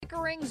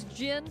Springs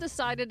Gin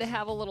decided to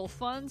have a little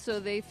fun, so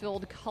they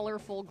filled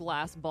colorful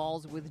glass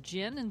balls with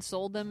gin and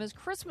sold them as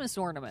Christmas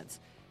ornaments.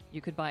 You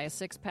could buy a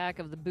 6-pack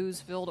of the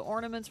booze-filled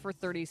ornaments for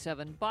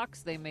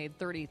 $37. They made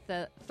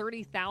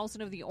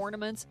 30,000 of the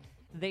ornaments.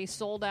 They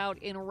sold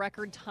out in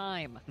record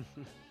time.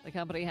 The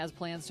company has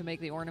plans to make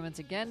the ornaments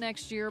again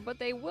next year, but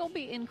they will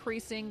be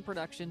increasing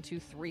production to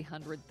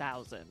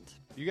 300,000.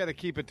 You got to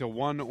keep it to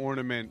one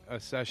ornament a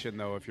session,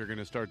 though, if you're going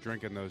to start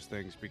drinking those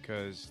things,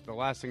 because the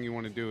last thing you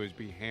want to do is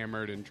be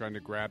hammered and trying to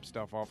grab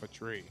stuff off a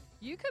tree.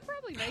 You could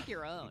probably make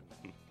your own.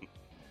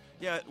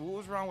 Yeah, what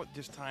was wrong with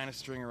just tying a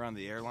string around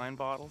the airline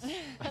bottles?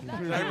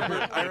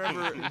 I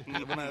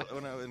remember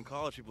when I was in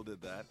college, people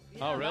did that.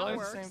 Yeah, oh, really?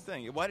 It's the same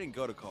thing. Well, I didn't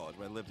go to college,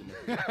 but I lived in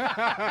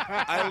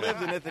Ithaca. I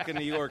lived in Ithaca,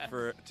 New York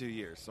for 2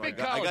 years, so I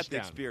got the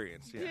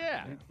experience.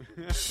 Yeah.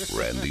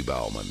 Randy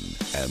Bauman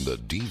and the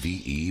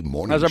DVE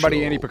Morning How's our buddy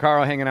Show. Andy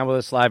Picaro hanging out with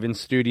us live in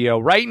studio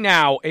right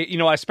now? You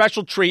know, a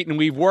special treat, and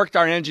we've worked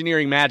our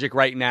engineering magic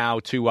right now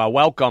to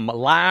welcome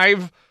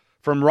live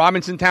from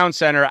Robinson Town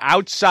Center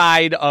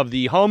outside of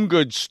the home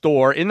goods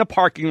store in the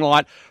parking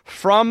lot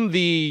from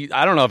the,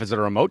 I don't know if it's a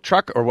remote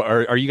truck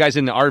or are you guys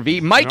in the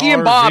RV? Mikey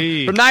and Bob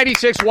from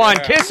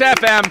 96.1 Kiss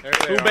FM,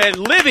 who've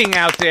been living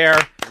out there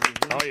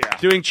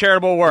doing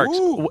charitable work.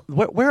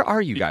 Where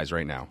are you guys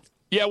right now?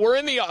 Yeah, we're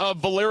in the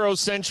Valero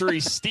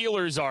Century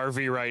Steelers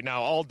RV right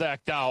now, all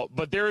decked out.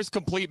 But there is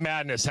complete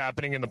madness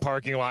happening in the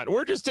parking lot.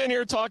 We're just in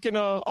here talking to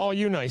all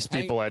you nice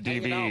people at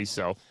DVE.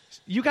 So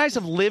you guys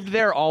have lived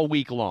there all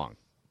week long.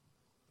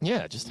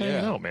 Yeah, just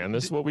hanging out, man.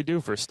 This is what we do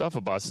for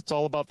Stuff-A-Bus. It's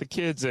all about the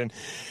kids and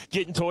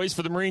getting toys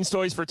for the Marines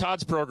Toys for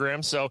Tots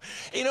program. So,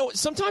 you know,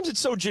 sometimes it's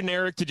so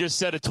generic to just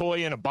set a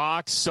toy in a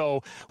box.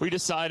 So we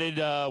decided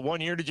 1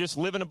 year to just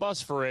live in a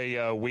bus for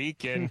a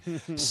week and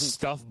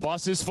stuff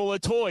buses full of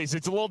toys.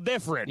 It's a little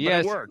different, but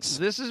it works.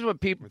 This is what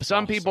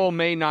some people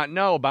may not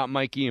know about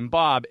Mikey and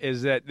Bob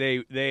is that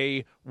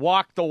they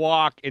walk the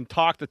walk and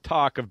talk the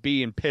talk of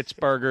being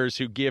Pittsburghers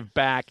who give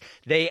back.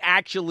 They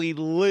actually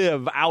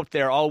live out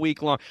there all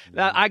week long.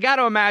 Now, I got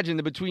to imagine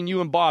that between you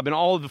and Bob and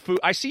all of the food,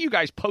 I see you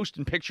guys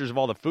posting pictures of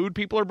all the food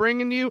people are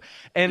bringing to you,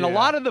 and a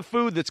lot of the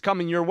food that's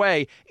coming your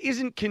way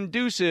isn't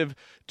conducive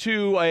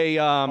to a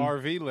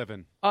RV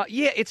living.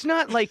 It's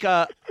not like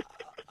a.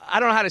 I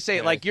don't know how to say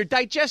it. Like, your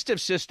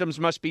digestive systems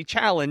must be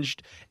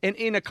challenged, and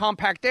in a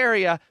compact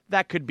area,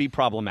 that could be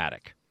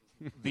problematic.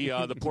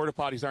 The porta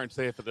potties aren't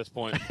safe at this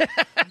point.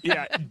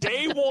 Yeah,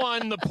 day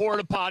one, the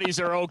porta potties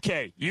are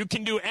okay. You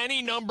can do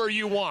any number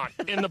you want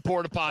in the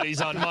porta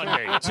potties on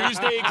Monday.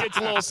 Tuesday, it gets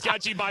a little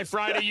sketchy. By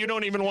Friday, you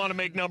don't even want to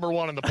make number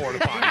one in the porta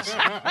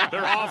potties.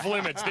 They're off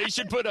limits. They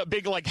should put a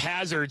big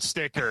hazard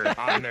sticker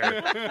on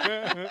there.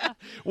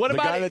 What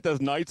about the guy that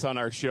does nights on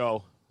our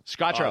show?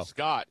 Scott.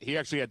 Scott. He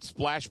actually had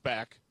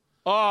splashback.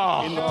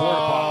 In the porta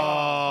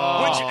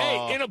potty. Which,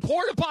 hey, in a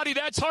porta potty,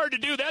 that's hard to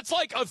do. That's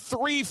like a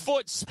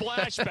 3-foot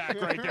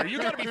splashback right there. You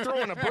got to be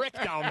throwing a brick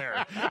down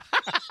there.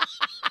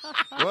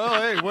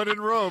 Well, hey, when in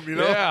Rome, you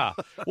know? Yeah.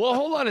 Well,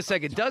 hold on a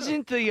second.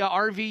 Doesn't the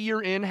RV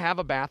you're in have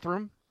a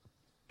bathroom?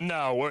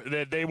 No,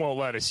 they won't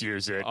let us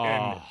use it.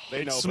 And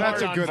they know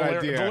that's a good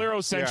idea. Valero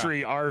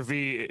Century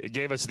RV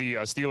gave us the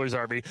Steelers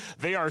RV.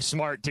 They are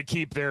smart to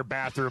keep their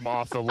bathroom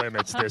off the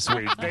limits this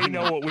week. They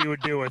know what we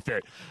would do with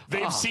it.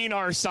 They've seen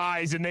our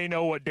size, and they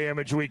know what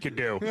damage we could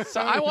do.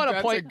 So I want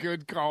to point. That's a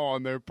good call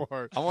on their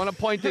part. I want to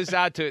point this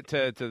out to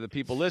the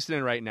people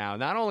listening right now.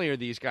 Not only are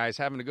these guys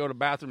having to go to the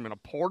bathroom in a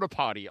porta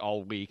potty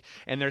all week,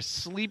 and they're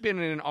sleeping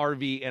in an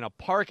RV in a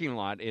parking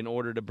lot in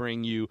order to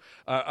bring you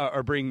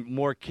or bring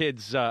more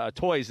kids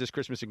toys this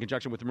Christmas in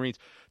conjunction with the Marines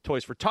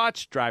Toys for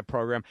Tots drive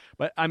program.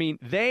 But, I mean,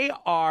 they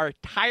are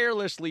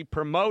tirelessly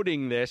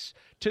promoting this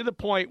to the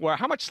point where,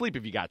 how much sleep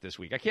have you got this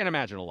week? I can't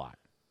imagine a lot.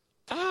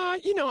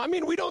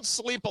 We don't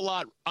sleep a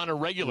lot on a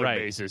regular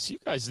basis. You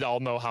guys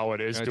all know how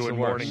it is doing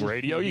morning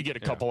radio. You get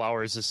a couple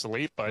hours of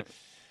sleep, but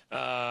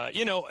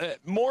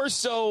more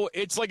so,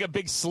 it's like a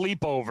big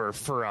sleepover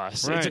for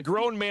us. Right. It's a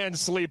grown man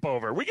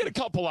sleepover. We get a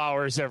couple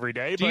hours every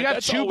day, but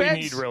that's all we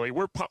need, really.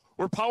 We're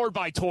powered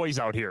by toys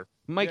out here.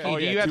 Mikey,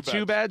 do you have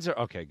two beds?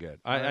 Okay, good.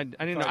 I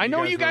didn't know. I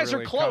know you guys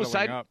are close.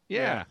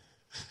 Yeah.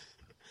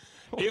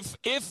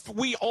 If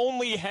we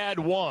only had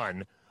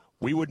one,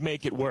 we would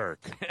make it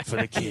work for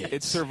the kids.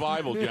 It's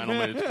survival,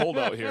 gentlemen. It's cold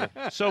out here.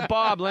 So,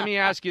 Bob, let me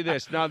ask you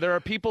this. Now, there are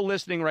people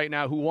listening right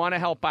now who want to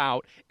help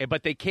out,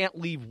 but they can't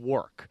leave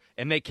work,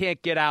 and they can't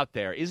get out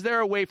there. Is there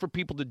a way for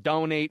people to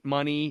donate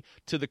money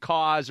to the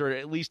cause or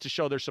at least to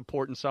show their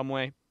support in some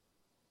way?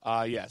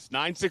 Yes.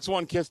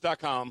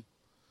 961kiss.com,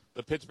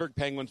 the Pittsburgh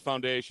Penguins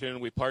Foundation.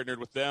 We partnered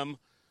with them.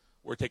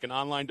 We're taking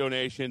online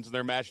donations, and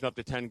they're matching up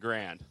to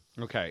 $10,000.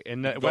 Okay.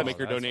 And go make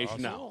your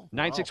donation now.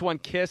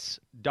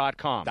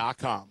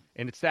 961kiss.com.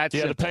 And it's that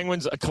simple. The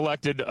Penguins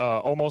collected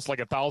almost like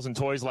 1,000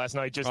 toys last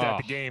night just at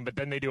the game, but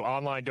then they do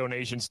online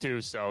donations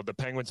too. So the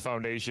Penguins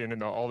Foundation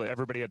and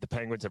everybody at the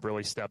Penguins have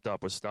really stepped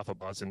up with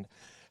Stuff-A-Bus and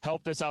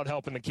helped us out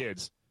helping the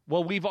kids.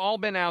 Well, we've all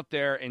been out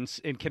there and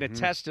can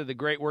attest to the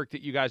great work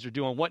that you guys are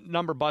doing. What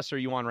number bus are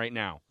you on right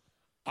now?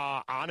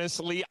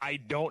 Honestly, I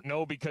don't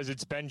know because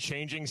it's been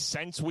changing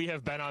since we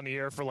have been on the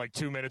air for like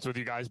 2 minutes with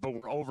you guys, but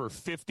we're over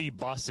 50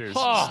 buses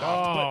stuffed. But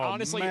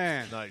honestly,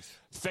 man. Nice.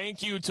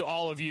 Thank you to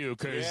all of you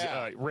because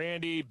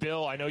Randy,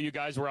 Bill, I know you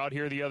guys were out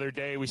here the other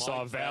day. We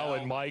saw Val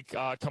and Mike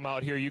come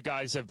out here. You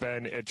guys have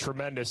been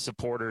tremendous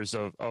supporters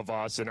of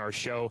us and our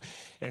show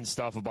and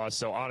stuff of us.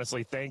 So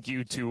honestly, thank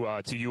you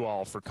to you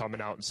all for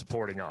coming out and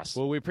supporting us.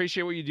 Well, we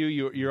appreciate what you do.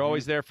 You're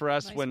always there for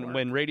us when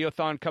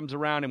Radiothon comes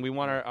around, and we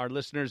want our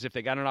listeners, if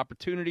they got an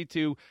opportunity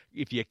to,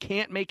 if you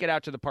can't make it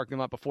out to the parking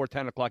lot before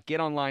 10 o'clock,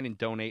 get online and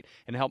donate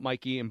and help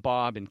Mikey and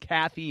Bob and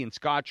Kathy and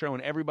Scottro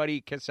and everybody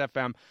at Kiss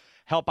FM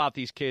help out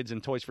these kids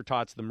and Toys for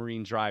Tots, the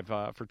Marine Drive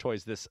for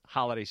Toys this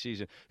holiday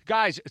season.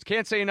 Guys,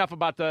 can't say enough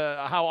about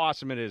how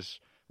awesome it is.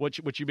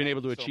 What you've been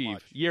able to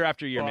achieve year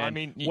after year, man. I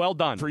mean, well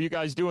done. For you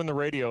guys doing the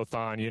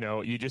Radiothon,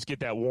 you just get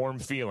that warm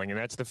feeling, and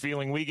that's the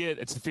feeling we get.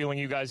 It's the feeling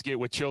you guys get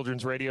with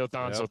Children's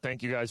Radiothon, so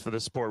thank you guys for the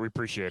support. We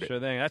appreciate it. Sure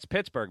thing. That's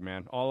Pittsburgh,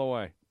 man, all the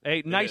way.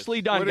 Hey,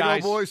 nicely done,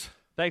 guys. Go, boys.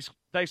 Thanks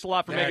a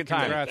lot for making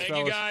time. Congrats,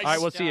 Thank you, guys. All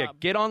right, we'll see you.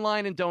 Get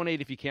online and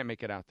donate if you can't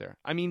make it out there.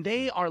 I mean,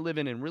 they are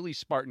living in really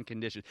Spartan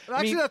conditions.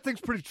 Actually, that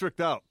thing's pretty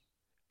tricked out.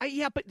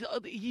 Yeah, but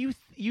you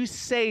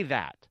say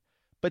that.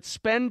 But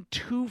spend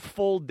 2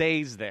 full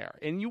days there,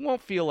 and you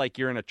won't feel like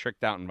you're in a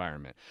tricked-out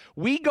environment.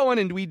 We go in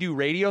and we do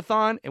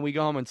Radiothon, and we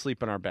go home and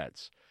sleep in our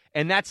beds.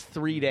 And that's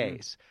 3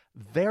 days.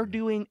 They're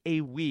doing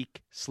a week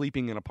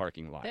sleeping in a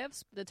parking lot. They have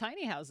the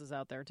tiny houses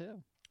out there,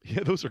 too.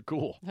 Yeah, those are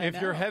cool.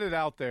 If you're headed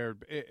out there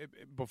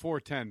before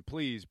 10,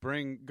 please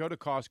go to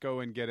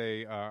Costco and get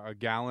a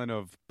gallon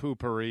of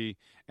Poo-Pourri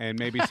and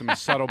maybe some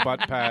subtle butt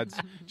pads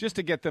just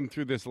to get them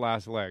through this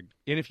last leg.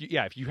 And if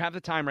you have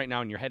the time right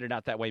now and you're headed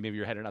out that way, maybe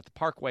you're headed out the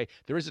Parkway,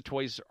 there is a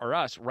Toys R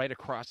Us right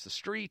across the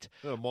street.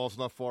 The mall's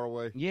not far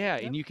away. Yeah,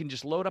 and you can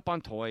just load up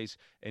on toys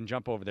and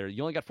jump over there.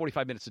 You only got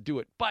 45 minutes to do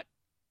it, but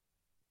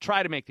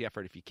try to make the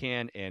effort if you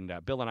can. And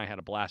Bill and I had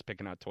a blast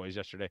picking out toys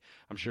yesterday.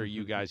 I'm sure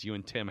you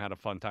and Tim had a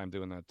fun time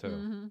doing that too.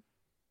 Mm-hmm.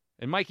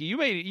 And Mikey, you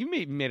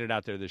made it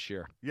out there this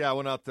year. Yeah, I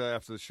went out there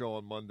after the show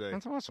on Monday.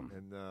 That's awesome.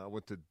 And I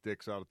went to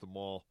Dick's out at the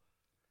mall.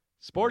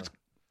 Sports,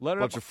 let it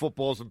bunch of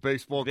footballs and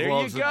baseball there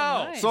gloves. There you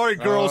go. Nice. Sorry,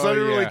 girls, I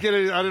didn't really get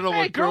it. I didn't know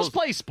what girls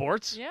play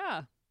sports.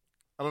 Yeah.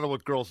 I don't know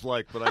what girls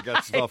like, but I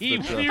got stuff. You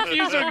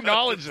refuse to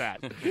acknowledge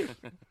that. No,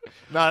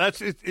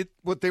 that's it.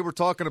 What they were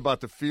talking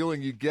about, the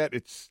feeling you get.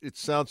 It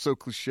sounds so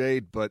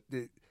cliched, but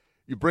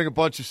you bring a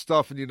bunch of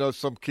stuff, and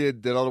some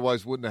kid that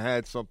otherwise wouldn't have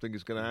had something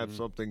is going to have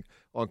something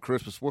on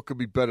Christmas. What could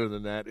be better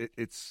than that?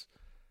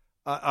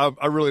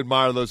 I really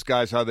admire those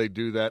guys, how they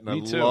do that, and I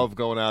love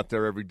going out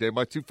there every day.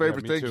 My 2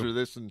 favorite things are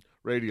this and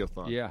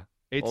Radiothon. Yeah.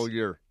 All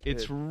year.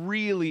 It's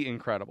really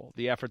incredible,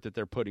 the effort that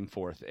they're putting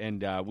forth.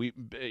 And Bill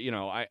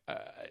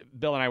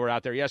and I were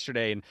out there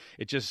yesterday, and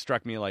it just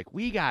struck me like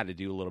we got to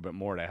do a little bit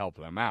more to help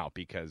them out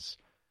because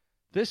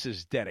this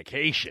is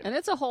dedication. And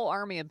it's a whole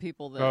army of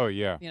people that,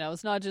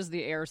 it's not just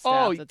the air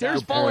staff. Oh,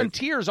 there's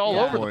volunteers all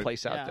over the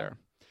place out there.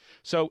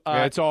 So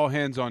it's all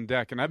hands on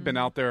deck. And I've been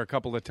out there a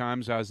couple of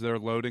times as they're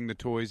loading the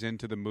toys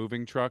into the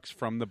moving trucks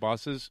from the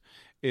buses.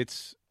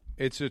 It's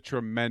a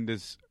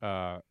tremendous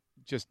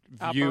just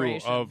view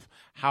operation of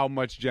how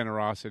much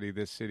generosity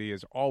this city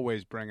is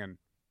always bringing.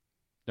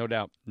 No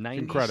doubt.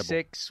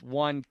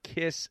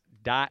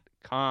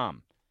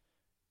 961kiss.com.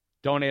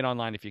 Donate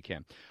online if you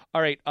can.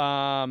 All right.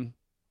 I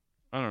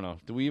don't know.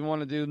 Do we even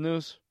want to do the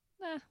news?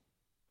 Nah.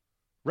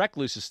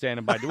 Recluse is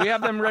standing by. Do we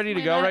have them ready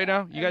to go right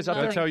now? You guys up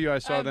Did I there? tell you I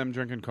saw them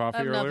drinking coffee I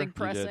have earlier? nothing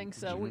pressing,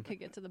 so we could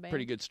get to the band.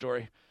 Pretty good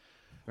story.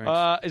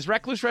 Thanks. Is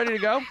Recluse ready to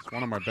go? It's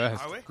one of my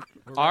best. Are we?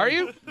 Are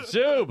you?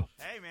 Zoob.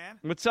 Hey, man.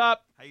 What's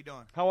up? How you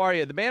doing? How are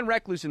you? The band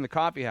Recluse in the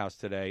Coffee House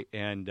today,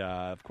 and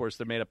of course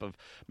they're made up of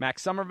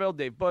Max Somerville,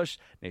 Dave Bush,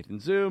 Nathan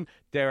Zoom,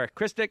 Derek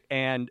Christick,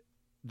 and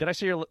did I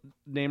say your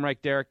name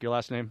right, Derek? Your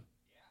last name?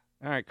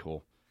 Yeah. All right,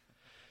 cool.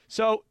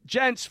 So,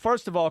 gents,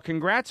 first of all,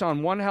 congrats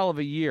on one hell of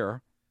a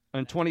year.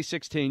 In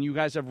 2016, you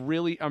guys have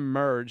really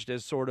emerged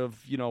as sort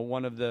of,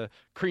 one of the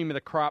cream of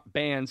the crop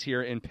bands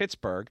here in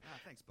Pittsburgh. Oh,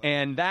 thanks, bud.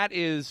 And that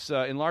is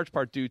in large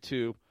part due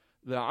to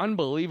the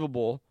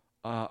unbelievable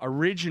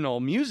original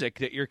music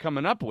that you're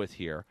coming up with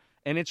here.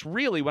 And it's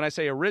really, when I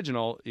say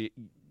original,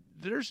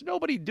 there's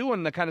nobody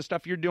doing the kind of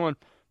stuff you're doing.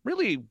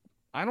 Really,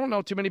 I don't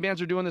know too many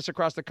bands are doing this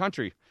across the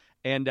country.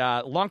 And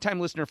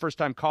longtime listener,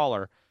 first-time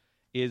caller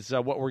is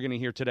what we're going to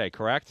hear today,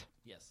 correct?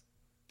 Yes.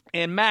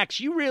 And Max,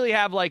 you really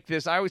have like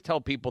this. I always tell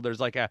people there's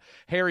like a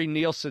Harry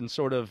Nilsson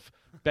sort of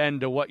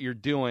bend to what you're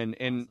doing,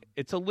 and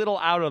it's a little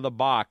out of the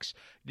box.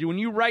 When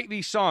you write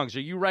these songs,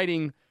 are you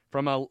writing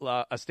from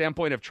a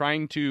standpoint of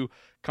trying to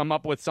come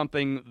up with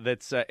something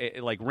that's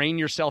like rein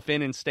yourself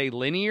in and stay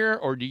linear,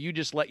 or do you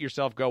just let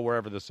yourself go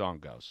wherever the song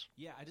goes?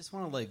 Yeah, I just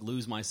want to like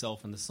lose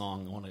myself in the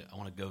song. I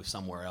want to go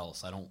somewhere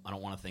else. I don't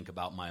want to think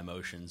about my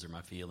emotions or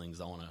my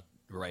feelings. I want to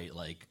write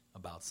like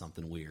about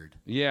something weird.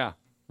 Yeah.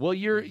 Well,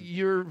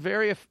 you're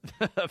very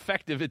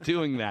effective at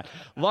doing that.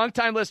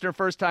 Long-time listener,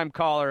 first-time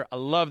caller. I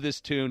love this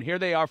tune. Here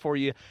they are for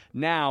you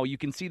now. You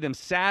can see them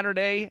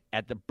Saturday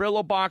at the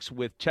Brillo Box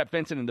with Chet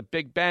Vincent and the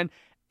Big Ben.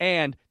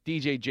 and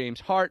DJ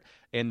James Hart.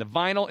 And the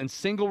vinyl and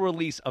single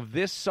release of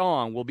this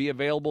song will be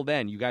available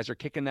then. You guys are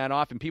kicking that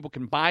off, and people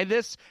can buy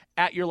this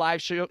at your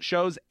live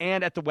shows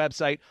and at the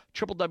website,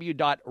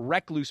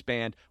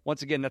 www.reclooseband.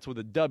 Once again, that's with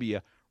a W,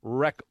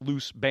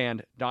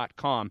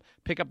 reclooseband.com.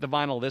 Pick up the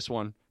vinyl of this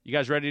one. You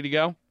guys ready to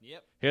go?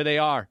 Yep. Here they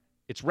are.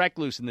 It's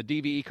Recluse in the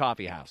DVE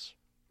Coffee House.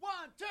 1,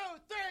 2,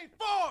 3,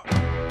 4.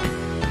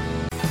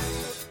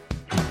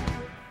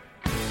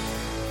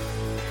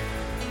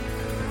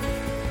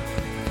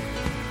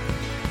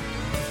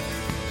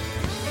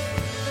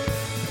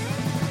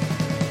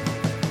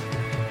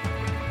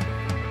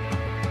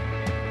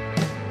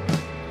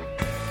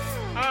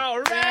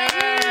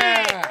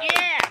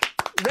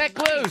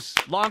 Recluse,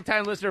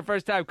 long-time listener,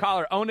 first-time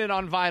caller. Own it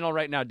on vinyl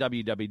right now,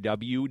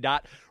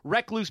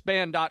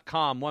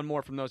 www.reclooseband.com. One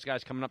more from those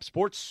guys coming up.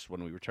 Sports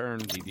when we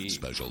return. DV.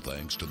 Special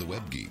thanks to the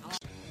Web Geeks.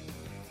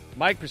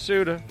 Mike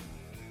Pursuta.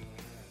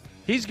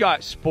 He's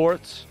got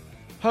sports.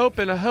 Hope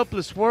in a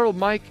hopeless world,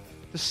 Mike.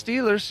 The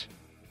Steelers,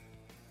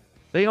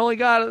 they only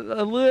got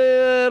a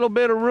little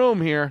bit of room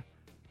here.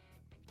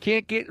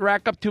 Can't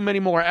rack up too many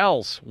more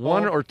L's.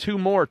 One or two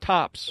more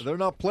tops. They're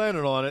not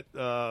planning on it.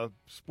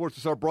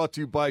 Sports are brought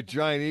to you by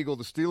Giant Eagle.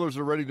 The Steelers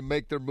are ready to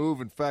make their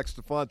move. In fact,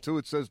 Stephon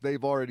Tuitt says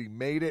they've already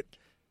made it.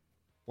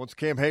 Once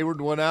Cam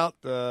Hayward went out,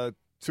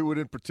 Tuitt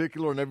in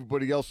particular and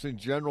everybody else in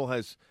general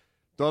has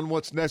done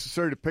what's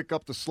necessary to pick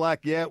up the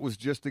slack. Yeah, it was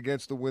just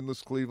against the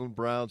winless Cleveland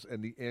Browns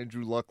and the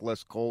Andrew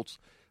Luck-less Colts.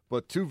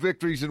 But 2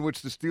 victories in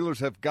which the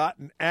Steelers have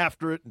gotten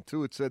after it, and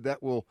Tuitt said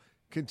that will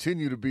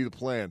continue to be the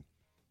plan.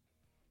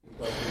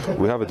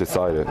 We haven't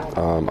decided.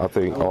 I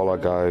think all our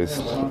guys,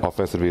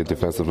 offensively and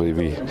defensively,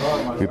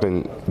 we've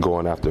been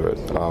going after it.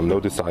 No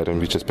deciding.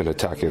 We've just been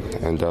attacking,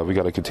 and we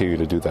got to continue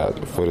to do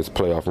that for this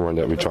playoff run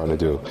that we're trying to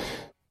do.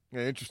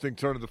 Yeah, interesting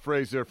turn of the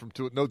phrase there from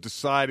Tuitt. No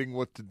deciding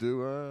what to do.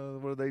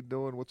 What are they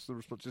doing? What's the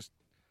response?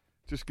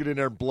 Just get in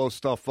there and blow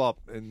stuff up,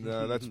 and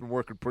that's been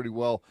working pretty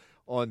well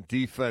on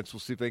defense.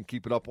 We'll see if they can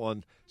keep it up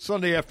on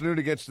Sunday afternoon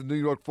against the New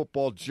York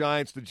Football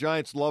Giants. The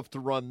Giants love to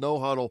run no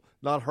huddle,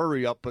 not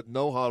hurry up, but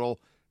no huddle.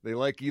 They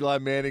like Eli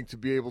Manning to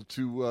be able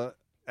to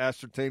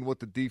ascertain what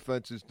the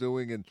defense is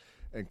doing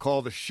and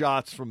call the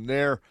shots from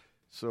there.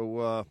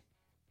 So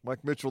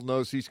Mike Mitchell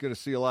knows he's going to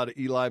see a lot of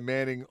Eli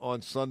Manning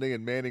on Sunday,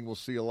 and Manning will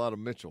see a lot of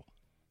Mitchell.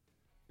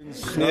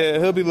 Yeah,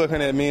 he'll be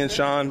looking at me and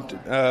Sean.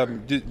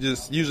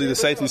 Just usually the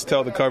safeties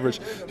tell the coverage.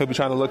 He'll be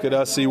trying to look at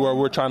us, see where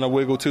we're trying to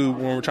wiggle to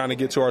when we're trying to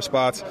get to our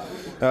spots.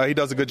 He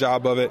does a good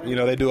job of it. You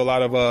know, they do a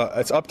lot of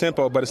it's up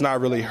tempo, but it's not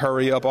really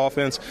hurry up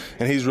offense.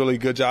 And he's really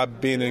good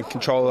job being in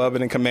control of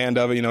it and command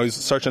of it. You know, he's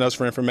searching us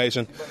for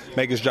information,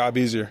 make his job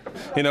easier.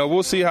 You know,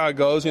 we'll see how it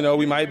goes. You know,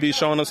 we might be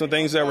showing them some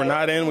things that we're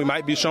not in. We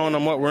might be showing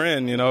them what we're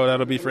in. You know,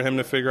 that'll be for him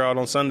to figure out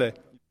on Sunday.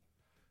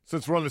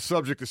 Since we're on the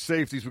subject of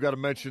safeties, we've got to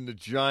mention the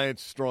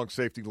Giants' strong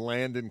safety,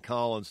 Landon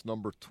Collins,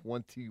 number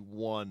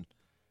 21,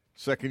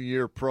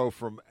 second-year pro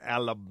from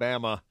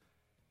Alabama.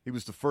 He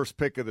was the first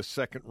pick of the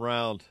second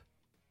round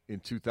in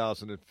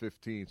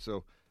 2015.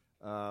 So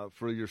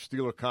for your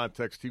Steeler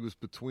context, he was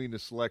between the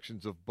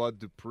selections of Bud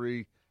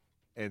Dupree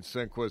and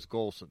Senquez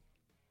Golson,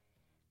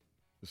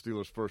 the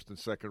Steelers' first and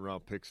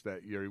second-round picks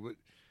that year.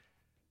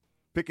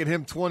 Picking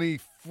him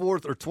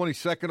 24th or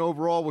 22nd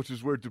overall, which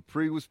is where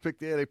Dupree was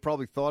picked. Yeah, they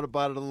probably thought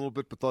about it a little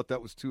bit, but thought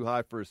that was too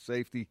high for a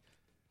safety.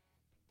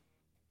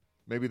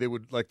 Maybe they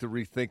would like to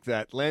rethink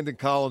that. Landon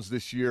Collins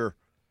this year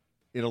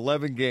in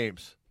 11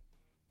 games,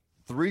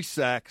 3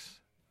 sacks,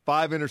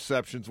 5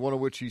 interceptions, one of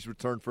which he's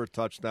returned for a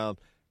touchdown,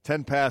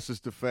 10 passes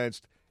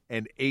defensed,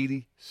 and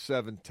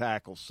 87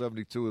 tackles,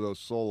 72 of those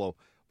solo.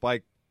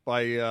 By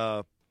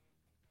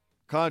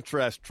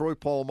contrast, Troy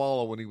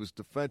Polamalu, when he was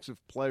Defensive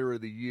Player of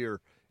the Year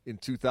in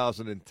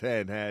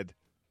 2010, had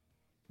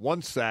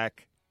 1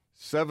 sack,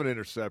 7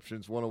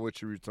 interceptions, one of which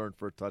he returned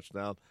for a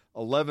touchdown,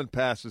 11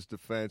 passes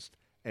defensed,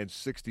 and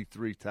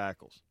 63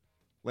 tackles.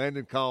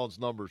 Landon Collins'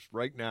 numbers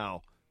right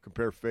now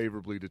compare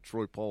favorably to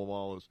Troy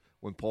Polamalu's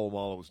when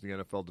Polamalu was the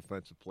NFL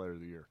Defensive Player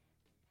of the Year.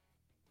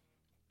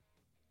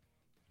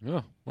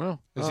 Yeah,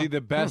 well, is he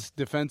the best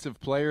defensive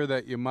player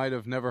that you might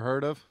have never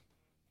heard of?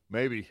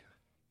 Maybe.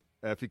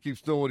 If he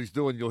keeps doing what he's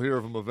doing, you'll hear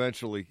of him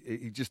eventually.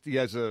 He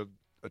has a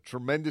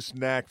tremendous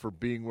knack for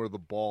being where the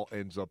ball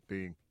ends up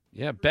being.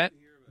 Yeah, bet.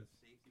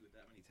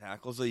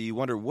 Tackles, so you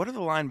wonder, what are the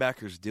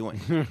linebackers doing?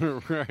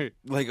 Right.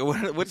 Like,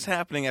 what's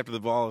happening after the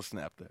ball is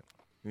snapped there?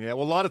 Yeah,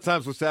 well, a lot of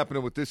times what's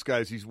happening with this guy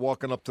is he's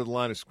walking up to the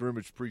line of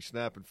scrimmage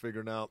pre-snap and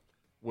figuring out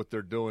what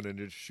they're doing and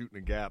just shooting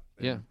a gap.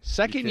 Yeah,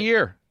 second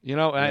year. You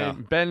know,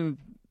 Ben,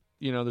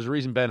 you know, there's a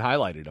reason Ben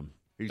highlighted him.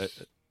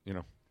 He's, you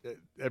know.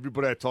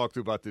 Everybody I talk to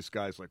about this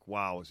guy is like,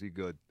 wow, is he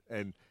good?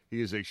 And he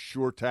is a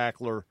sure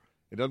tackler.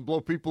 He doesn't blow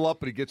people up,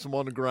 but he gets them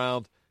on the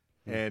ground,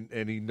 and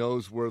he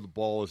knows where the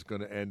ball is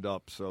going to end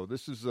up. So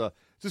this is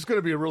going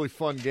to be a really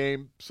fun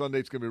game.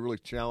 Sunday's going to be a really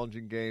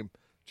challenging game.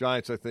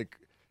 Giants, I think,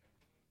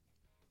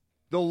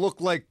 they'll look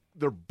like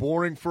they're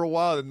boring for a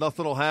while, and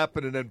nothing will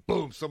happen, and then,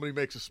 boom, somebody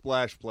makes a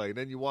splash play. And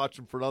then you watch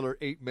them for another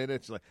 8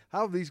 minutes. Like,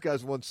 how have these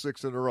guys won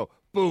 6 in a row?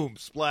 Boom,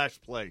 splash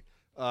play.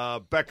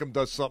 Beckham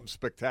does something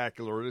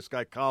spectacular, or this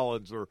guy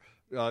Collins, or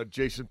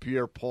Jason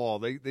Pierre-Paul.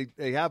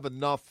 They have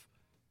enough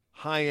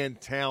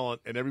high-end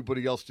talent, and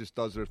everybody else just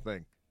does their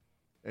thing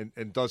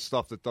and does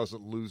stuff that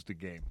doesn't lose the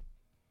game.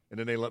 And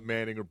then they let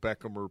Manning or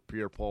Beckham or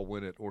Pierre-Paul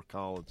win it, or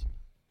Collins.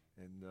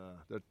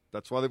 And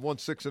that's why they've won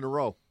 6 in a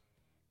row.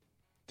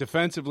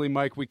 Defensively,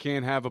 Mike, we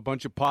can't have a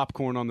bunch of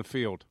popcorn on the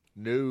field.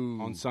 No.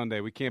 On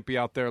Sunday. We can't be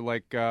out there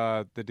like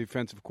the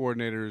defensive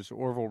coordinators,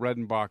 Orville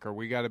Redenbacher.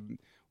 We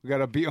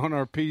gotta be on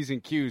our P's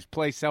and Q's,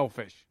 play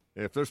selfish.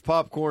 If there's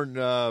popcorn,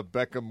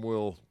 Beckham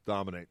will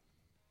dominate.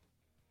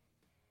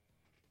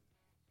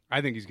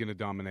 I think he's going to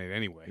dominate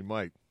anyway. He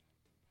might.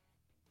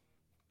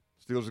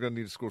 Steelers are going to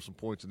need to score some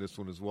points in this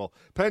one as well.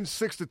 Penn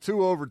 6-2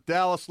 over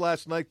Dallas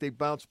last night. They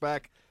bounced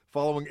back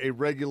following a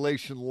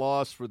regulation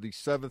loss for the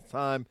 7th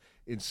time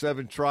in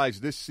 7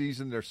 tries this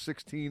season. They're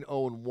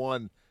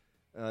 16-0-1,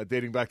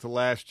 dating back to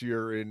last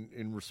year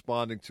in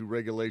responding to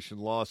regulation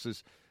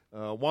losses.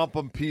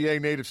 Wampum, PA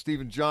native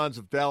Stephen Johns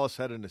of Dallas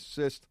had an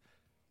assist.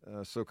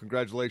 So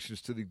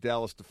congratulations to the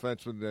Dallas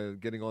defenseman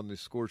getting on the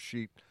score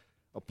sheet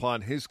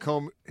upon his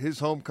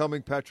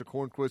homecoming. Patrick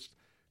Hornquist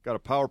got a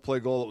power play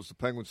goal. It was the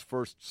Penguins'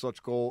 first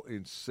such goal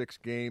in 6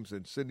 games.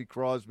 And Sidney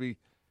Crosby,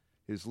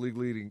 his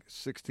league-leading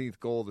 16th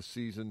goal of the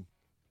season.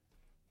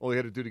 All he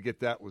had to do to get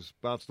that was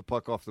bounce the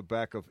puck off the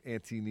back of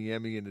Antti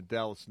Niemi in the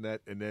Dallas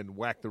net and then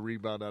whack the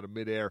rebound out of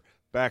midair,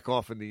 back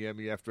off in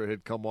Niemi after it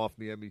had come off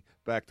Niemi,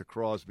 back to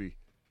Crosby.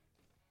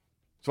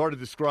 It's hard to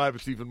describe.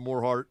 It's even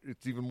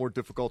more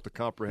difficult to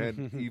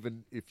comprehend,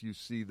 even if you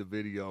see the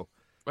video.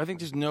 I think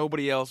just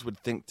nobody else would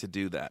think to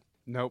do that.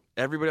 Nope.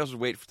 Everybody else would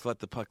wait to let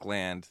the puck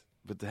land,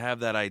 but to have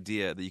that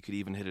idea that you could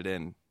even hit it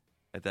in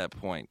at that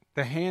point.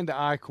 The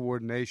hand-eye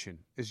coordination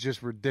is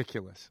just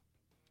ridiculous.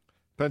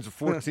 Pens are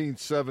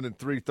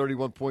 14-7-3,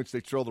 31 points.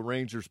 They trail the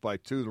Rangers by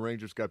 2. The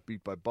Rangers got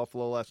beat by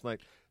Buffalo last night.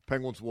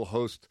 Penguins will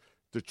host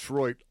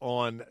Detroit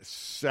on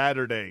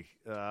Saturday.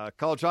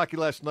 College hockey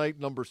last night,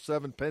 number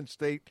 7, Penn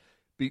State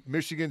beat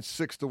Michigan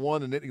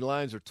 6-1. The Nittany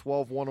Lions are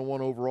 12-1-1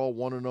 overall,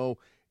 1-0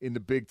 in the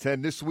Big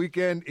Ten. This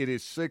weekend, it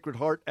is Sacred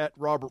Heart at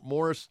Robert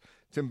Morris.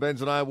 Tim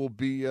Benz and I will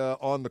be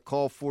on the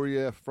call for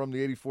you from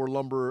the 84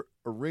 Lumber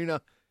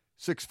Arena,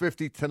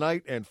 6:50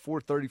 tonight and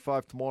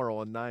 4:35 tomorrow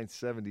on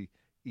 970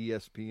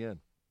 ESPN.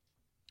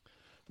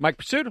 Mike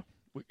Pursuta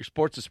with your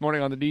sports this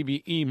morning on the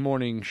DVE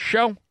Morning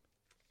Show.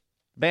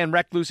 Band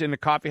Recluse in the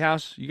coffee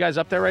house. You guys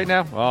up there right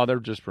now? Oh, they're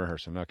just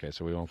rehearsing. Okay,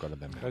 so we won't go to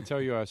them now. Did I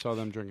tell you I saw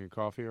them drinking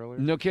coffee earlier?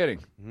 No kidding.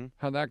 Mm-hmm.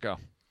 How'd that go?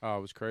 Oh,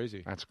 it was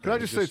crazy. That's crazy. Can I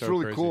just say it's so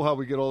really crazy. cool how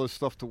we get all this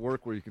stuff to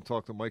work where you can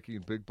talk to Mikey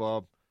and Big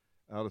Bob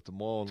out at the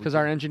mall. Because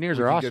our engineers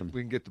are awesome.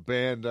 We can get the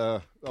band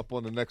up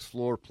on the next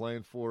floor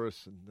playing for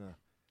us. And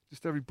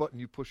just every button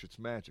you push, it's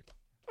magic.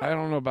 I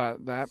don't know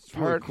about that It's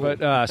really part, cool.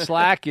 but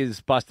Slack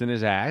is busting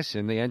his ass,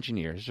 and the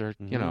engineers are,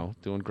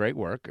 doing great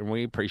work, and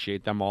we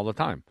appreciate them all the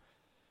time.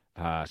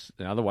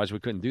 Otherwise, we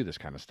couldn't do this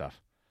kind of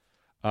stuff.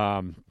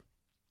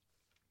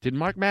 Did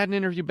Mark Madden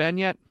interview Ben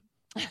yet?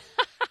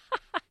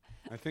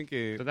 I think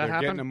they're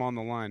happen? getting him on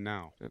the line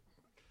now.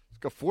 He's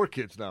got 4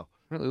 kids now.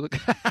 Really? Look.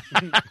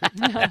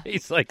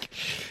 He's like,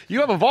 you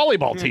have a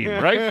volleyball team,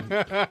 right?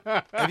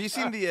 Have you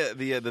seen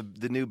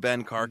the new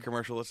Ben Carr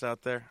commercial that's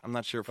out there? I'm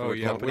not sure if Oh,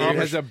 yeah. company Where he it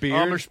has is. a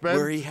beard? Amish Ben?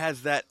 Where he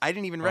has that. I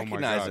didn't even Oh, my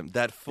recognize God. him.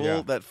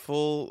 That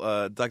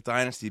full Duck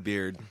Dynasty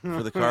beard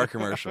for the Carr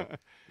commercial.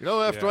 You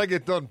know, after I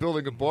get done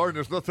building a barn,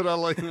 there's nothing I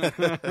like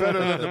better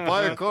than to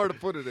buy a car to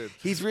put it in.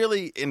 He's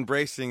really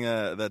embracing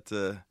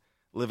that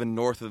living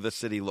north of the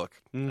city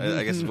look.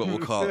 I guess is what we'll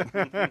call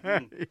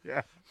it.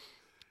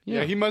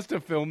 Yeah, he must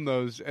have filmed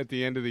those at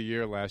the end of the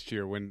year last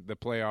year when the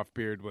playoff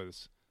beard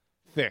was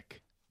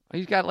thick.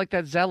 He's got like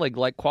that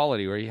Zelig-like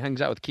quality where he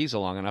hangs out with Keys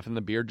long enough and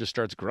the beard just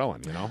starts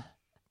growing, you know?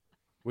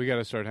 We got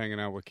to start hanging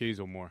out with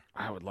Kiesel more.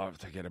 I would love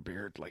to get a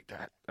beard like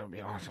that. That would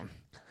be awesome.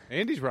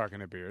 Andy's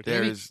rocking a beard.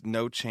 There is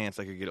no chance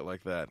I could get it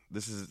like that.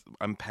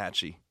 I'm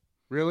patchy.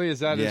 Really?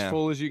 Is that as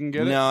full as you can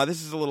get it? No,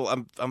 this is a little.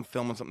 I'm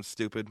filming something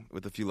stupid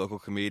with a few local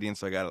comedians,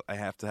 so I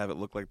have to have it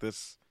look like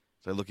this.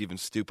 So I look even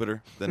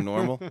stupider than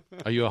normal.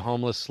 Are you a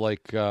homeless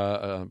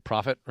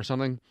prophet or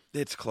something?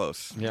 It's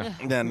close. Yeah.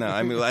 No.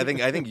 I mean, I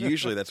think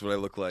usually that's what I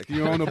look like. Do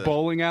you own a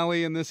bowling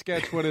alley in this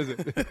sketch? What is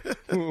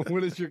it?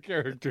 What is your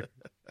character?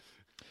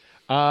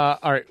 All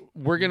right,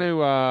 we're going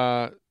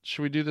to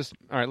should we do this?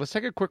 All right, let's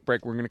take a quick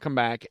break. We're going to come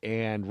back,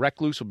 and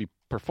Recluse will be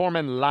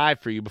performing live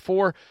for you.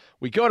 Before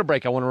we go to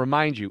break, I want to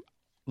remind you,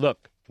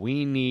 look,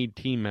 we need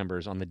team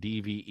members on the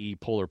DVE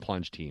Polar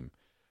Plunge team.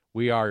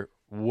 We are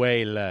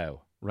way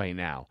low right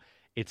now.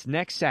 It's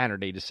next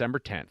Saturday, December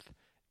 10th,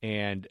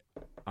 and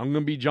I'm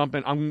going to be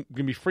jumping. I'm going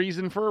to be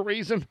freezing for a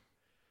reason,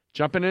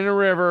 jumping in a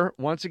river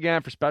once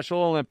again for Special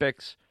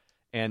Olympics,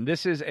 and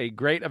this is a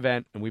great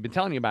event, and we've been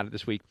telling you about it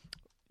this week.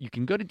 You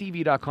can go to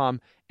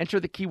DVE.com, enter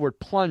the keyword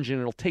plunge, and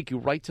it'll take you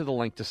right to the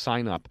link to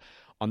sign up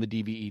on the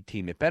DVE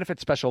team. It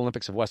benefits Special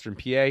Olympics of Western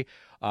PA.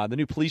 The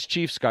new police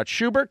chief, Scott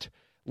Schubert,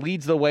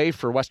 leads the way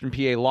for Western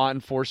PA law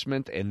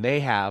enforcement, and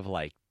they have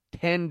like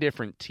 10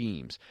 different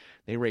teams.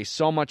 They raise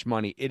so much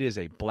money. It is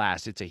a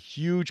blast. It's a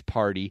huge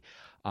party.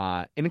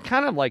 And it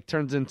kind of like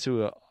turns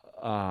into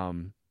a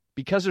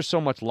because there's so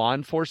much law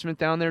enforcement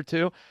down there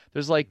too,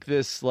 there's like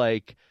this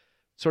like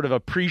sort of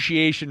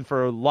appreciation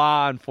for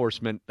law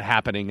enforcement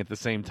happening at the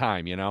same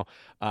time, you know?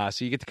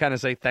 So you get to kind of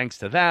say thanks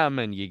to them,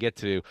 and you get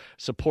to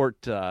support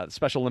the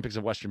Special Olympics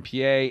of Western PA.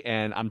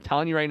 And I'm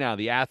telling you right now,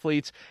 the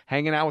athletes,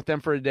 hanging out with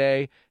them for a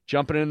day,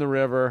 jumping in the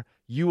river,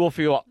 you will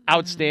feel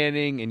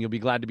outstanding, and you'll be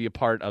glad to be a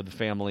part of the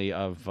family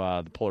of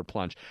the Polar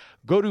Plunge.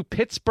 Go to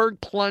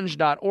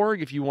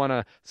pittsburghplunge.org if you want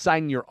to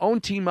sign your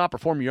own team up or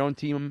form your own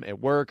team at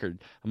work or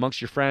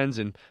amongst your friends.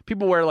 And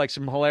people wear like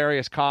some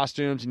hilarious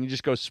costumes, and you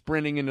just go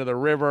sprinting into the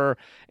river,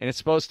 and it's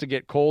supposed to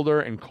get colder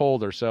and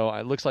colder. So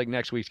it looks like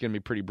next week's going to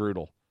be pretty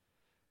brutal.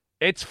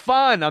 It's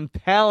fun, I'm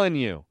telling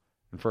you,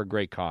 and for a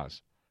great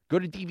cause. Go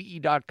to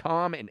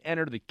DVE.com and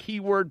enter the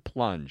keyword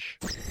plunge.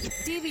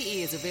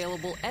 DVE is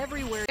available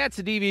everywhere. That's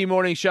the DVE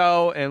Morning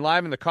Show, and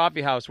live in the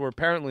coffee house where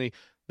apparently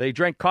they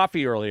drank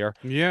coffee earlier.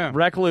 Yeah.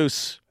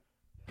 Recluse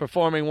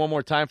performing one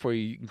more time for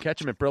you. You can catch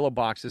them at Brillo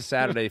Box this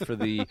Saturday for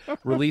the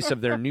release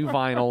of their new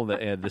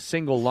vinyl, the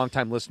single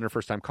Longtime Listener,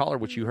 First Time Caller,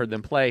 which you heard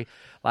them play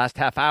last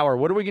half hour.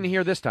 What are we going to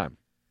hear this time?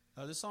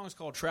 This song is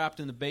called Trapped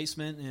in the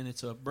Basement, and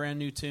it's a brand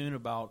new tune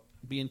about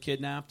being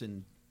kidnapped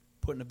and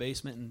put in a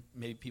basement and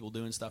maybe people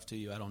doing stuff to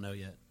you. I don't know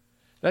yet.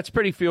 That's a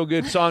pretty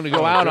feel-good song to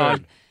go out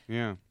on.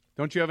 Yeah.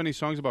 Don't you have any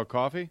songs about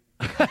coffee?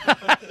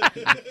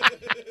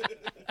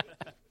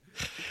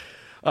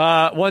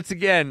 Once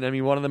again, I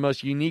mean, one of the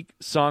most unique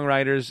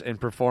songwriters and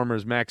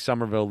performers, Max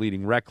Somerville,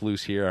 leading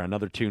Recluse here.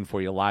 Another tune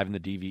for you live in the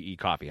DVE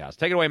Coffee House.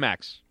 Take it away,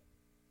 Max.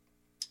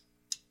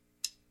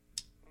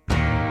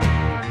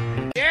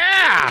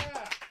 Yeah!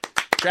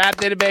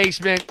 Trapped in a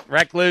Basement,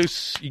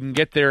 Recluse. You can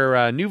get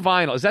their new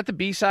vinyl. Is that the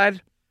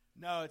B-side?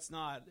 No, it's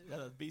not.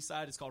 The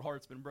B-side is called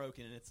Heart's Been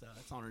Broken, and it's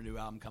on her new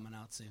album coming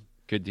out soon.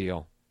 Good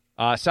deal.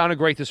 Sounded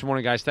great this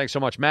morning, guys. Thanks so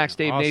much. Max,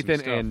 Dave, awesome Nathan,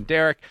 stuff. and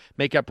Derek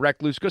make up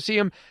Recluse. Go see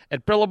him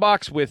at Brillo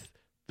Box with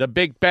the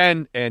Big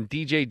Ben and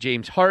DJ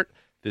James Hart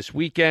this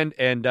weekend.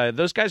 And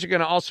those guys are going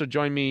to also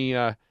join me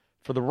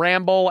for the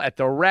Ramble at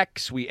the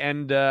Rex. We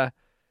end the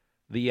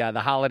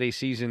holiday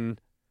season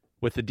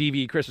with the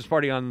DVE Christmas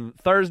party on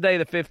Thursday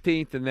the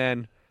 15th, and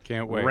then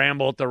Can't wait.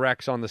 Ramble at the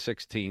Rex on the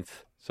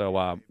 16th.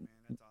 So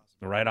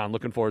right on.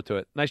 Looking forward to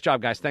it. Nice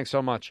job, guys. Thanks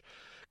so much.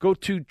 Go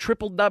to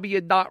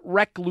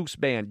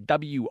www.recluseband,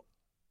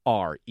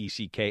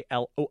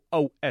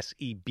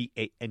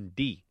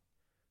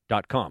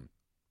 RECKLOOSEBAND.com.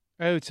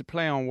 Oh, it's a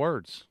play on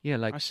words. Yeah,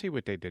 like I see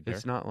what they did there.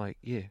 it's not like,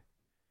 yeah,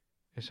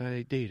 that's how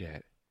they do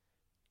that.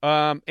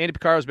 Andy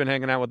Picaro's been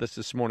hanging out with us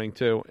this morning,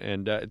 too,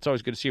 and it's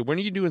always good to see you. When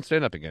are you doing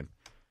stand-up again?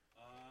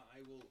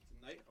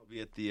 I'll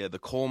be at the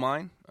coal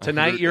mine.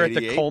 Tonight you're at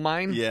the coal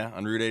mine? Yeah,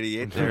 on Route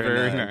 88 there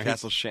Very in nice.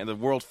 Castle the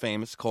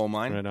world-famous coal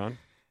mine. Right on.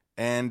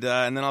 And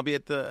then I'll be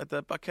at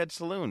the Buckhead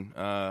Saloon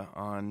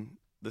on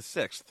the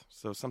 6th,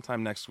 so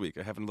sometime next week.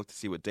 I haven't looked to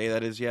see what day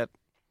that is yet,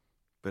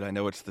 but I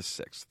know it's the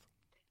 6th.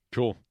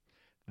 Cool.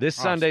 This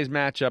Awesome. Sunday's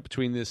matchup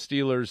between the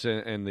Steelers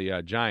and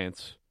the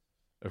Giants,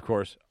 of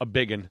course, a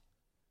biggin.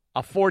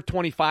 A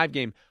 4:25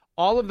 game.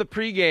 All of the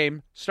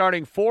pregame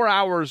starting 4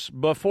 hours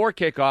before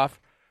kickoff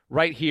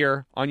right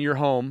here on your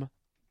home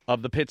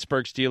of the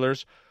Pittsburgh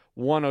Steelers,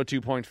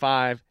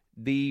 102.5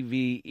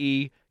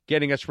 DVE.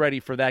 Getting us ready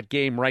for that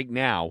game right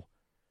now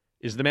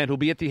is the man who'll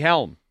be at the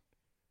helm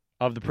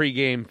of the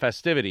pregame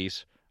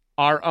festivities,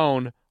 our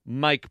own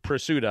Mike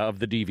Prisuta of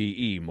the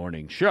DVE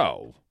Morning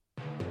Show.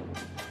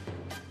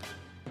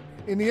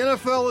 In the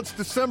NFL, it's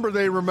December,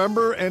 they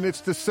remember, and it's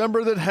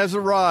December that has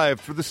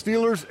arrived for the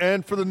Steelers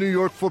and for the New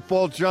York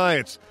Football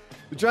Giants.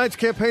 The Giants'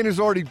 campaign has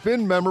already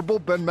been memorable.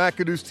 Ben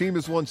McAdoo's team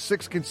has won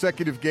 6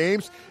 consecutive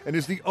games and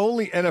is the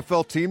only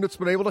NFL team that's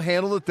been able to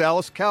handle the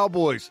Dallas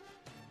Cowboys.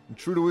 And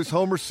true to his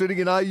Homer City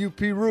and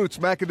IUP roots,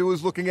 McAdoo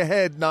is looking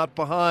ahead, not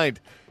behind.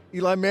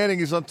 Eli Manning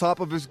is on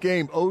top of his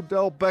game.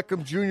 Odell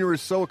Beckham Jr.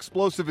 is so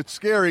explosive it's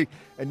scary,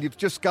 and you've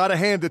just got to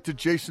hand it to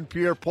Jason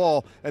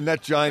Pierre-Paul and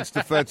that Giants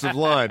defensive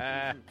line.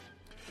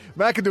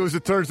 McAdoo, as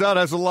it turns out,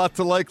 has a lot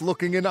to like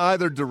looking in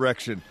either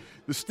direction.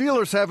 The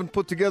Steelers haven't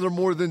put together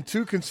more than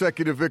 2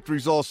 consecutive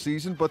victories all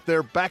season, but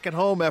they're back at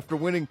home after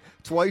winning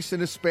twice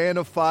in a span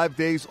of 5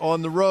 days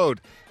on the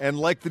road. And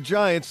like the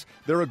Giants,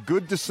 they're a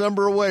good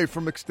December away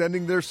from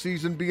extending their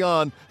season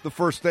beyond the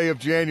first day of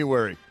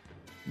January.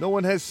 No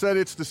one has said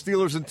it's the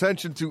Steelers'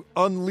 intention to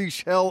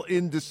unleash hell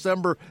in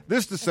December,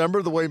 this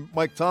December, the way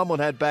Mike Tomlin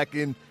had back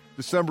in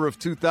December of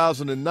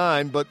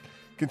 2009, but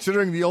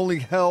considering the only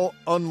hell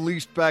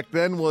unleashed back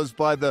then was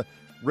by the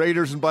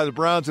Raiders and by the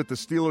Browns at the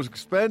Steelers'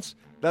 expense,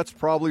 that's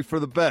probably for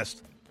the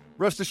best.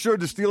 Rest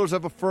assured, the Steelers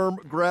have a firm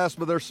grasp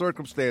of their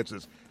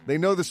circumstances. They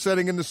know the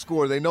setting and the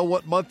score. They know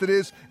what month it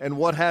is and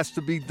what has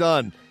to be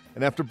done.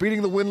 And after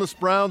beating the winless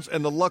Browns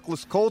and the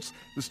luckless Colts,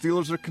 the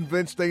Steelers are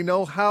convinced they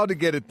know how to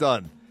get it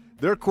done.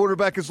 Their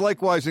quarterback is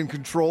likewise in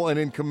control and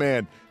in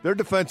command. Their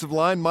defensive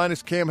line,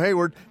 minus Cam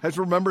Hayward, has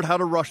remembered how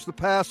to rush the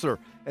passer.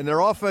 And their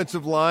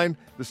offensive line,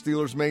 the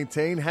Steelers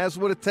maintain, has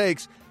what it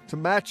takes to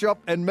match up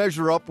and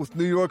measure up with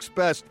New York's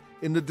best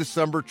in the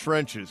December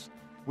trenches.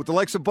 With the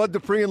likes of Bud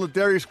Dupree and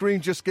Ladarius Green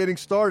just getting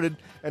started,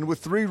 and with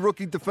 3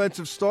 rookie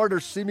defensive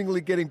starters seemingly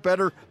getting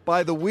better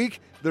by the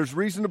week, there's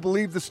reason to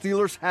believe the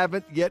Steelers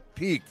haven't yet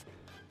peaked.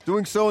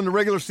 Doing so in the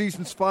regular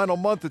season's final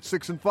month at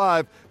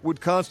 6-5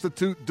 would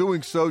constitute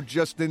doing so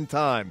just in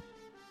time.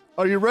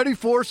 Are you ready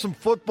for some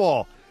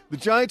football? The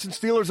Giants and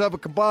Steelers have a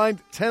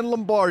combined 10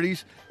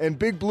 Lombardis, and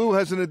Big Blue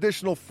has an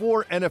additional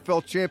 4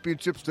 NFL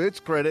championships to its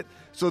credit,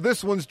 so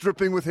this one's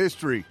dripping with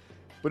history.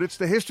 But it's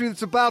the history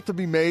that's about to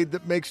be made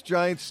that makes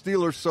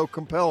Giants-Steelers so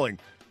compelling.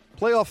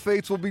 Playoff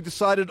fates will be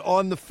decided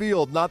on the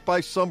field, not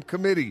by some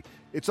committee.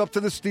 It's up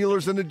to the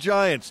Steelers and the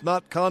Giants,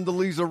 not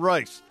Condoleezza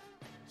Rice.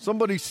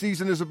 Somebody's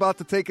season is about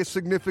to take a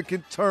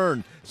significant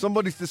turn.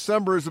 Somebody's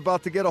December is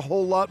about to get a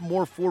whole lot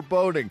more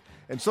foreboding.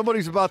 And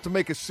somebody's about to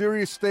make a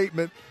serious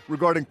statement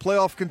regarding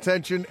playoff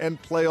contention and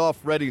playoff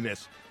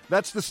readiness.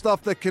 That's the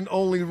stuff that can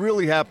only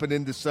really happen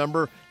in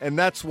December, and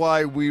that's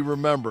why we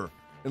remember.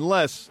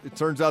 Unless it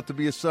turns out to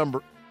be a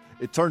December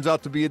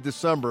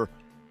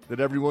that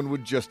everyone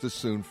would just as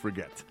soon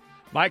forget.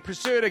 Mike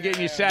Pursuta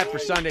getting you set for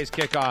Sunday's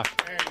kickoff.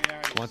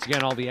 Once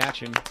again, all the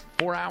action,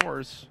 4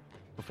 hours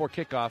before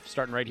kickoff,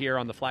 starting right here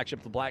on the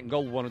flagship, the Black and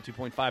Gold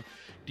 102.5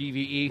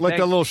 DVE. Like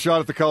that little shot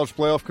at the College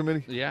Playoff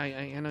Committee? Yeah,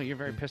 I know. You're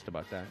very pissed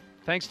about that.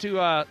 Thanks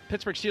to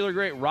Pittsburgh Steeler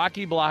great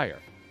Rocky Blyer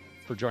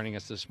for joining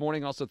us this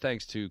morning. Also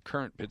thanks to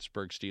current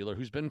Pittsburgh Steeler,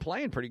 who's been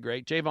playing pretty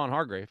great, Javon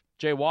Hargrave,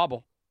 Jay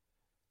Wobble.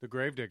 The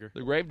Gravedigger.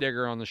 The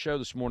Gravedigger on the show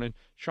this morning.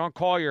 Sean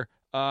Collier,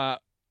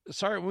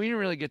 sorry, we didn't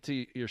really get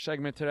to your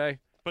segment today.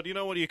 But you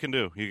know what you can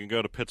do? You can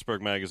go to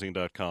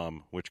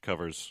PittsburghMagazine.com, which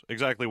covers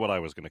exactly what I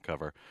was going to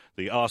cover.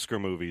 The Oscar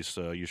movies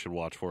you should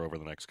watch for over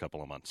the next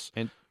couple of months.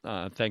 And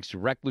thanks to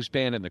Recluse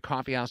Band and the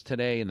Coffee House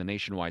today in the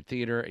Nationwide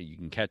Theater. You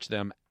can catch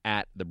them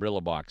at the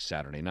Brillo Box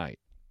Saturday night.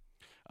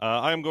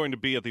 I am going to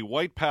be at the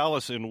White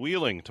Palace in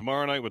Wheeling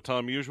tomorrow night with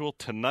Tom Usual.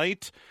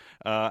 Tonight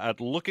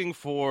at Looking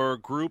for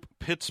Group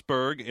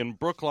Pittsburgh in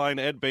Brookline,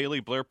 Ed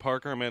Bailey, Blair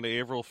Parker, Amanda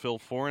Averill, Phil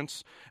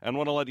Forrence. And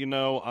want to let you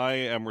know I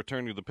am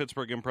returning to the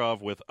Pittsburgh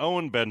Improv with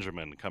Owen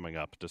Benjamin coming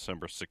up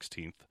December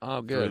 16th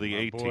through the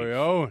 18th. Boy,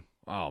 Owen.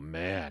 Oh,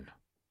 man.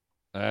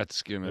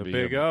 That's going to be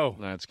big O.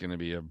 That's going to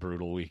be a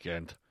brutal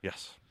weekend.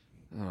 Yes.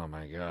 Oh,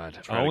 my God.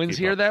 Try Owen's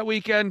here that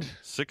weekend?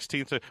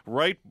 16th.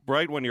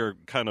 Right when you're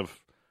kind of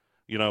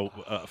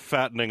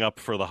fattening up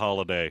for the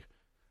holiday,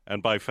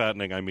 and by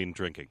fattening I mean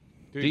drinking.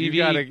 Dude,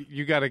 DV,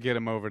 you gotta get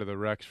him over to the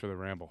Rex for the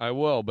Ramble. I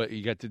will, but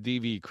you got the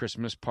DV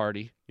Christmas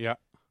party. Yeah,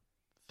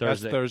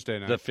 Thursday, that's Thursday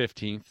night, the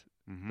 15th.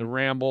 Mm-hmm. The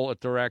Ramble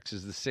at the Rex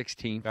is the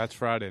 16th. That's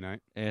Friday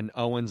night, and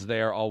Owen's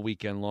there all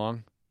weekend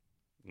long.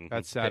 Mm-hmm.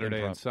 That's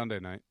Saturday and Sunday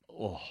night.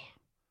 Oh,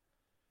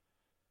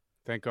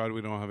 thank God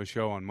we don't have a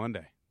show on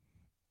Monday.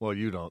 Well,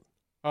 you don't.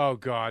 Oh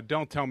God,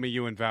 don't tell me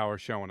you and Val are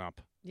showing up.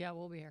 Yeah,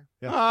 we'll be here.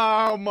 Yeah.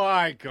 Oh,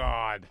 my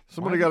God.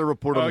 Somebody got to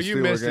report on the Steeler game. Oh,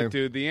 you missed it,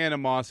 dude. The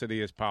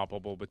animosity is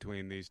palpable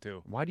between these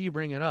two. Why do you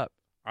bring it up?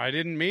 I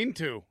didn't mean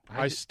to.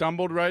 I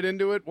stumbled right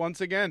into it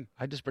once again.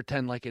 I just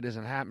pretend like it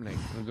isn't happening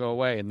and go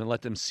away and then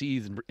let them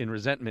seethe in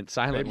resentment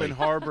silently. They've been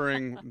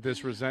harboring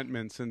this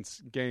resentment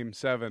since Game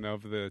 7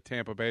 of the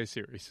Tampa Bay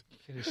series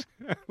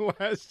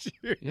last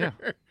year. Yeah.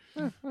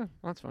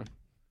 That's fine.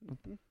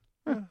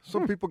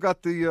 Some people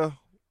got the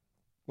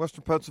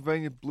Western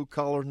Pennsylvania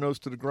blue-collar,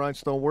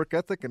 nose-to-the-grindstone work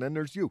ethic, and then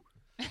there's you.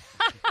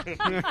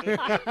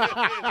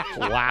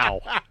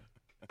 Wow.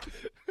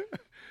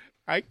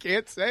 I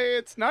can't say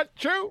it's not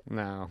true.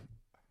 No.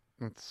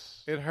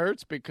 It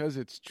hurts because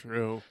it's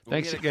true.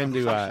 Thanks again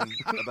to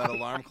about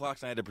alarm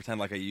clocks. I had to pretend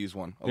like I use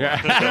one. Yeah.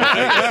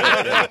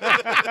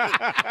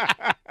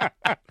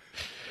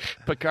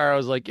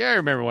 Picaro's like, yeah, I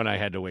remember when I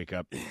had to wake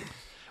up.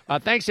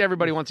 Thanks to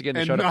everybody once again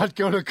who showed up. And not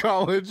go to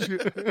college.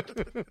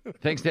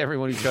 Thanks to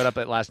everyone who showed up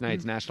at last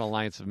night's National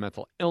Alliance of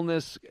Mental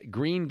Illness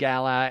Green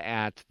Gala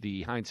at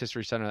the Heinz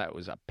History Center. That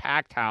was a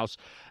packed house.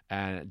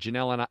 And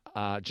Janelle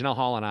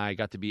Hall and I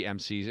got to be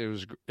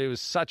MCs. It was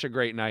such a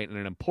great night and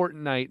an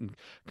important night. And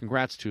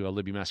congrats to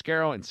Libby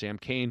Mascaro and Sam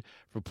Kane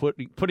for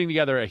putting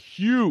together a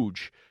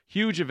huge,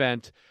 huge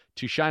event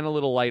to shine a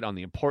little light on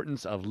the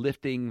importance of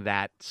lifting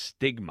that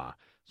stigma,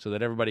 so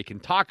that everybody can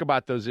talk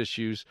about those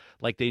issues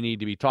like they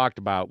need to be talked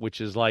about, which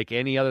is like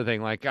any other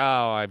thing, like,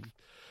 I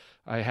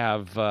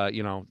have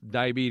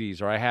diabetes,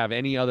 or I have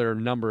any other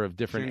number of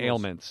different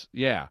ailments.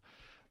 Yeah.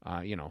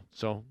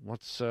 So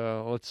let's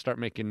start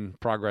making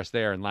progress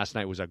there. And last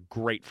night was a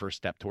great first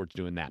step towards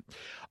doing that.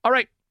 All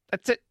right,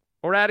 that's it.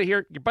 We're out of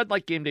here. Your Bud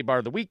Light Game Day Bar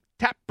of the Week,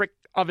 Tap Brick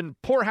Oven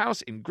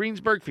Poorhouse in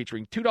Greensburg,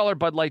 featuring $2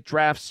 Bud Light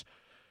drafts.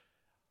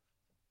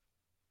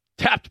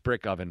 Tapped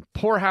Brick Oven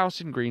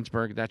Poorhouse in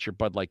Greensburg. That's your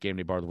Bud Light Game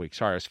Day Bar of the Week.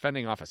 Sorry, I was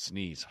fending off a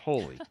sneeze.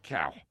 Holy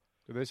cow.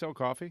 Do they sell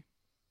coffee?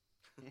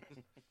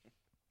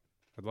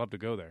 I'd love to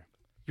go there.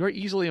 You're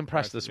easily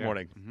impressed this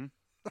morning. Mm-hmm.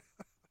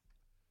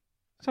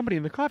 Somebody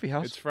in the coffee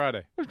house. It's Friday.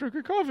 I was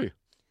drinking coffee.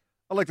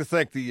 I'd like to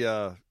thank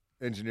the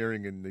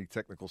engineering and the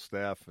technical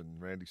staff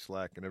and Randy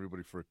Slack and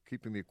everybody for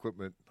keeping the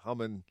equipment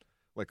humming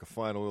like a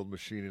fine-oiled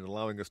machine and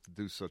allowing us to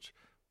do such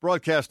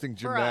broadcasting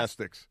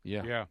gymnastics.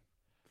 Yeah. Yeah.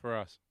 For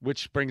us.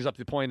 Which brings up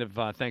the point of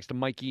thanks to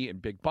Mikey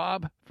and Big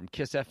Bob from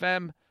Kiss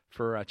FM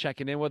for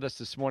checking in with us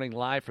this morning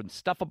live from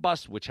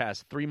Stuff-A-Bus, which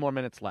has 3 more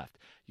minutes left.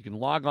 You can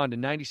log on to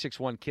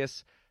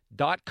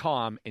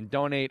 961kiss.com and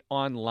donate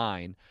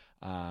online.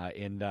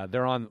 And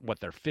they're on,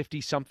 their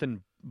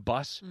 50-something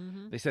bus?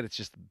 Mm-hmm. They said it's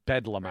just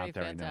bedlam out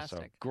there fantastic.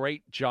 right now. So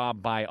great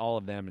job by all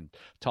of them. And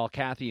tell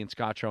Kathy and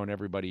Scotro and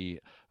everybody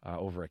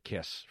over at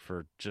Kiss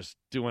for just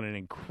doing an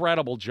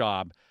incredible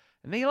job.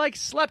 And they,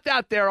 slept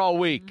out there all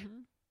week. Mm-hmm.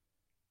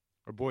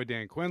 Our boy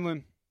Dan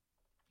Quinlan.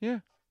 Yeah.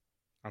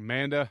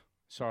 Amanda.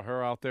 Saw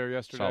her out there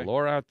yesterday. Saw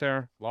Laura out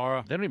there.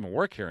 Laura. They don't even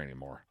work here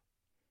anymore.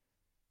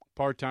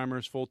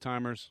 Part-timers,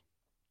 full-timers.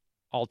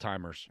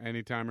 All-timers.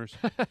 Any-timers.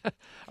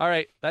 All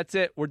right, that's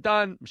it. We're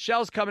done.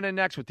 Michelle's coming in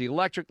next with the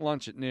electric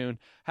lunch at noon.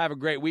 Have a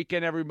great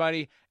weekend,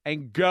 everybody,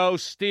 and go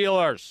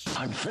Steelers.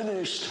 I'm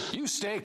finished. You stay